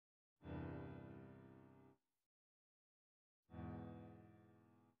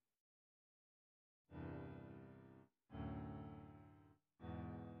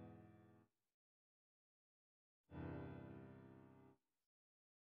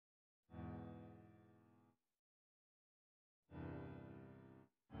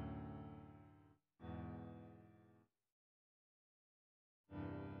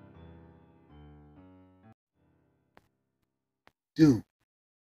Do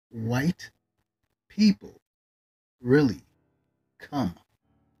white people really come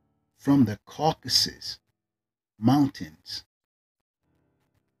from the Caucasus Mountains?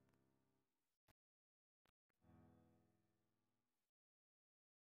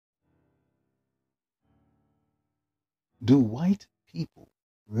 Do white people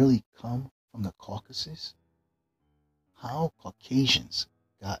really come from the Caucasus? How Caucasians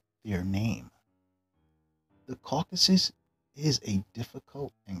got their name? The Caucasus is a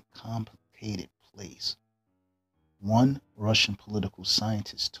difficult and complicated place. One Russian political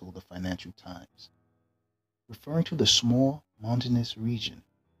scientist told the Financial Times, referring to the small mountainous region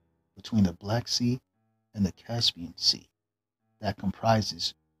between the Black Sea and the Caspian Sea that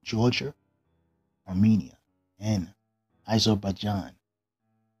comprises Georgia, Armenia, and Azerbaijan.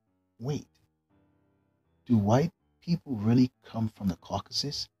 Wait, do white people really come from the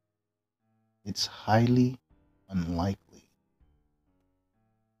Caucasus? It's highly unlikely.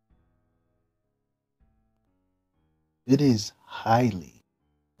 It is highly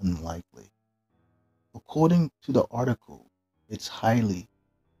unlikely. According to the article, it's highly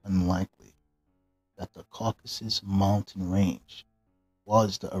unlikely that the Caucasus mountain range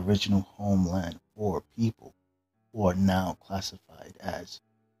was the original homeland for people who are now classified as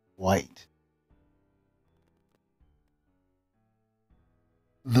white.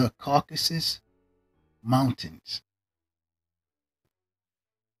 The Caucasus Mountains.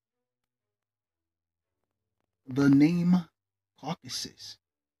 The name Caucasus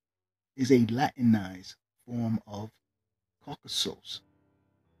is a Latinized form of Caucasus,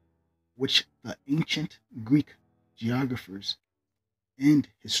 which the ancient Greek geographers and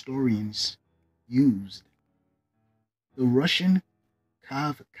historians used. The Russian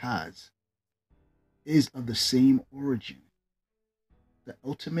Caucasus is of the same origin. The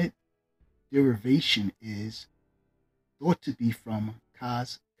ultimate derivation is thought to be from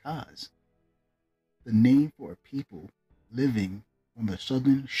Kaz, the name for a people living on the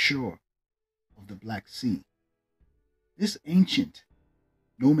southern shore of the Black Sea. This ancient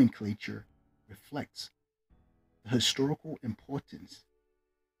nomenclature reflects the historical importance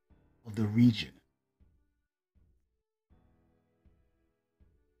of the region.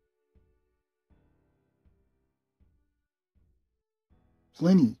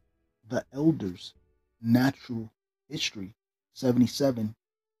 Pliny the Elder's Natural History 77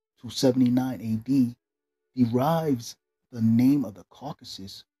 to 79 AD derives the name of the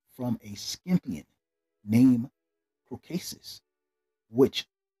Caucasus from a Scythian name Caucasus, which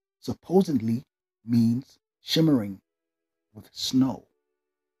supposedly means shimmering with snow.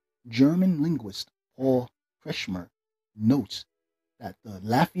 German linguist Paul Kretschmer notes that the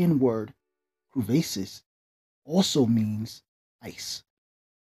Latvian word kruvasis also means ice,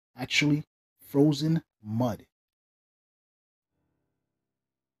 actually frozen mud.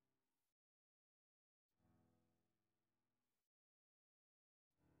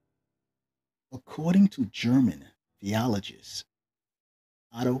 According to German theologians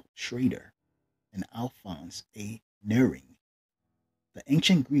Otto Schrader and Alphonse A. Nering, the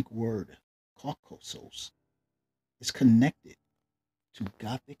ancient Greek word Caucasos is connected to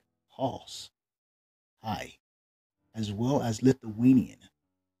Gothic Hals, high, as well as Lithuanian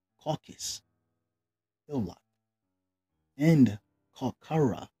Caucus, hilllock, and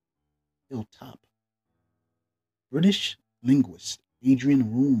Kaukara, hilltop. British linguist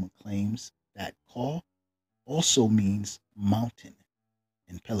Adrian Room claims that Kau also means mountain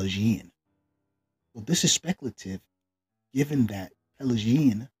in Pelagian, though this is speculative given that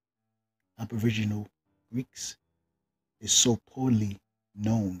Pelagian Aboriginal Greeks is so poorly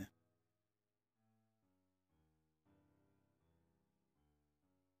known.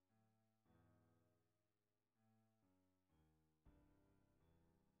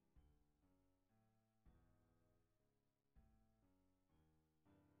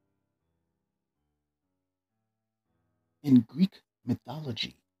 In Greek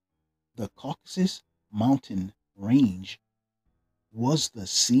mythology, the Caucasus mountain range was the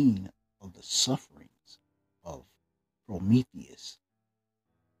scene of the sufferings of Prometheus.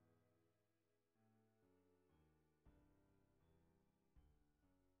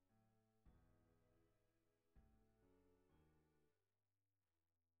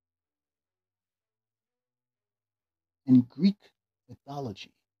 In Greek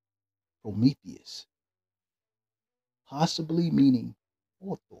mythology, Prometheus, possibly meaning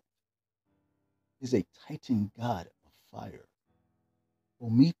forethought, is a Titan god of fire.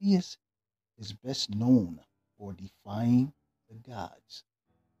 Prometheus is best known for defying the gods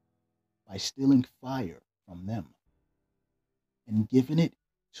by stealing fire from them and giving it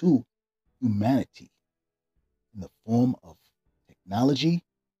to humanity in the form of technology,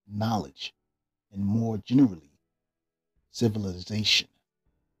 knowledge, and more generally, civilization.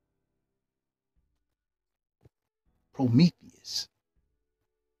 Prometheus,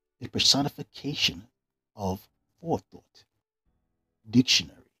 a personification of forethought.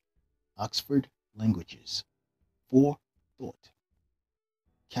 Dictionary, Oxford Languages. Forethought.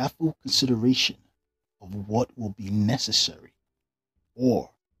 Careful consideration of what will be necessary or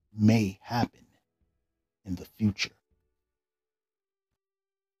may happen in the future.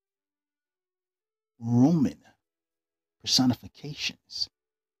 Roman personifications.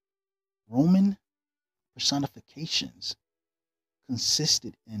 Roman personifications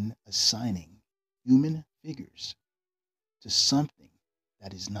consisted in assigning human figures to something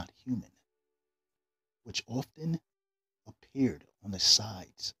that is not human, which often appeared on the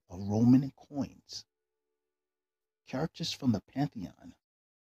sides of Roman coins. Characters from the pantheon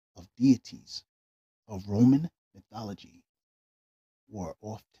of deities of Roman mythology were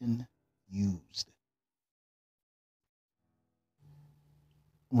often used.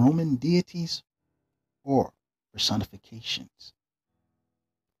 Roman deities or personifications.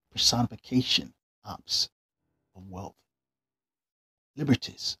 Personification, ops of wealth.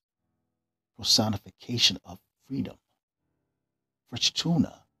 Libertas, personification of freedom.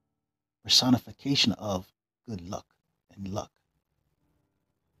 Fortuna, personification of good luck and luck.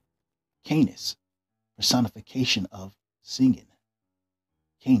 Canis, personification of singing.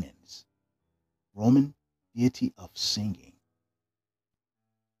 Canaans, Roman deity of singing.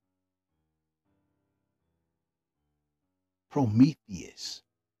 Prometheus,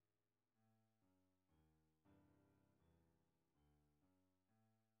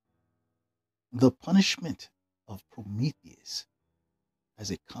 the punishment of Prometheus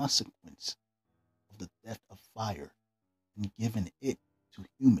as a consequence of the death of fire and giving it to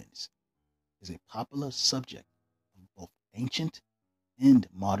humans is a popular subject of both ancient and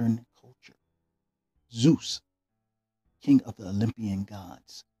modern culture. Zeus, king of the Olympian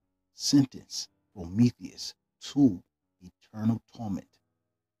gods, sentenced Prometheus to eternal torment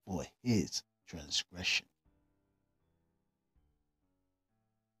for his transgression.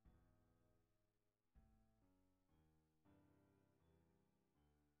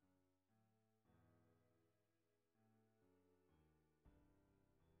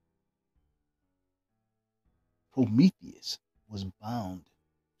 Prometheus was bound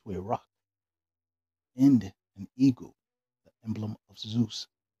to a rock, and an eagle, the emblem of Zeus,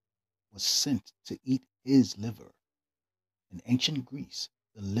 was sent to eat his liver. In ancient Greece,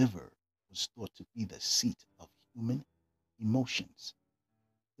 the liver was thought to be the seat of human emotions.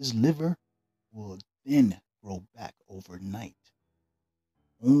 His liver would then grow back overnight,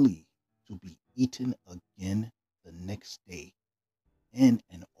 only to be eaten again the next day in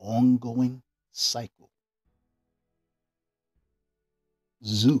an ongoing cycle.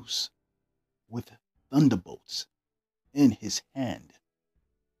 Zeus, with thunderbolts in his hand,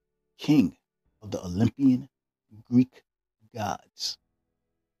 king of the Olympian Greek gods.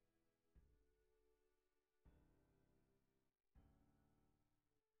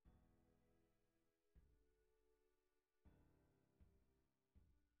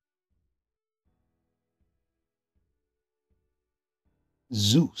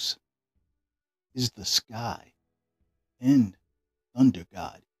 Zeus is the sky and thunder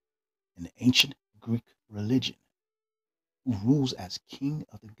god in ancient Greek religion, who rules as king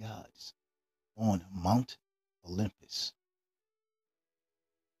of the gods on Mount Olympus.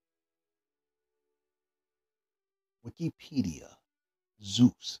 Wikipedia.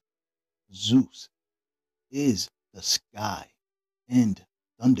 Zeus. Zeus is the sky and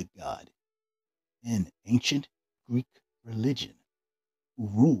thunder god in ancient Greek religion, who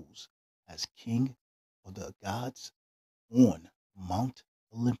rules as king of the gods on Mount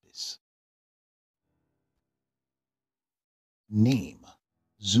Olympus. Name: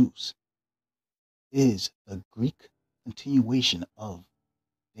 Zeus is the Greek continuation of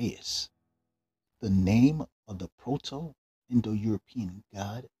Deus, the name of the Proto-Indo-European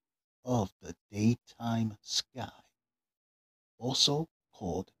god of the daytime sky, also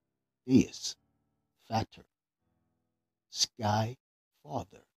called Deus Pater, sky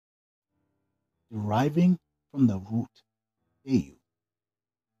father, deriving from the root Deu,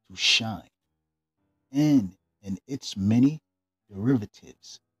 to shine, and in its many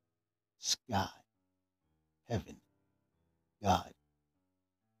derivatives, sky, heaven, God.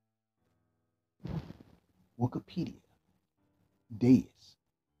 Wikipedia. Deus.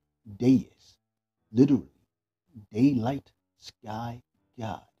 Deus, literally, daylight sky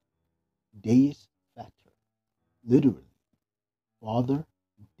God. Deus Pater, literally, Father,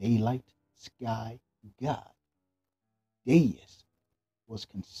 daylight sky God. Deus was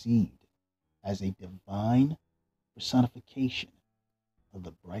conceived as a divine personification of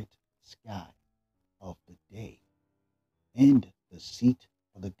the bright sky of the day and the seat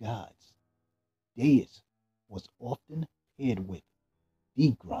of the gods. Deus was often paired with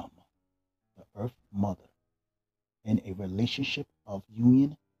Degram, the earth mother, in a relationship of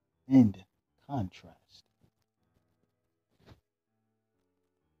union and contrast.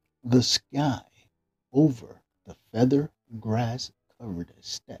 The sky over the feather grass covered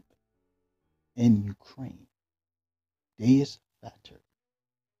steppe in Ukraine, Deus Vater,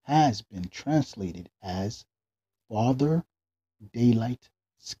 has been translated as Father, Daylight,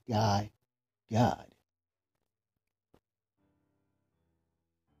 Sky, God.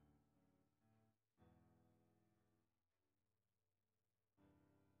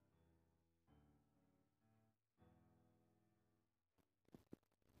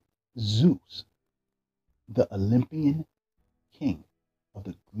 Zeus, the Olympian king of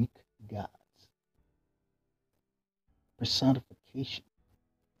the Greek gods, personification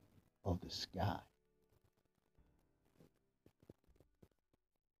of the sky.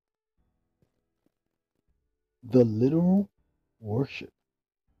 The literal worship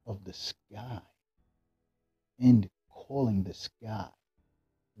of the sky and calling the sky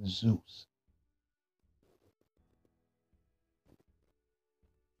Zeus.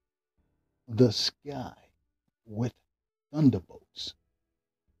 The sky with thunderbolts.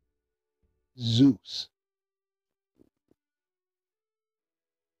 Zeus,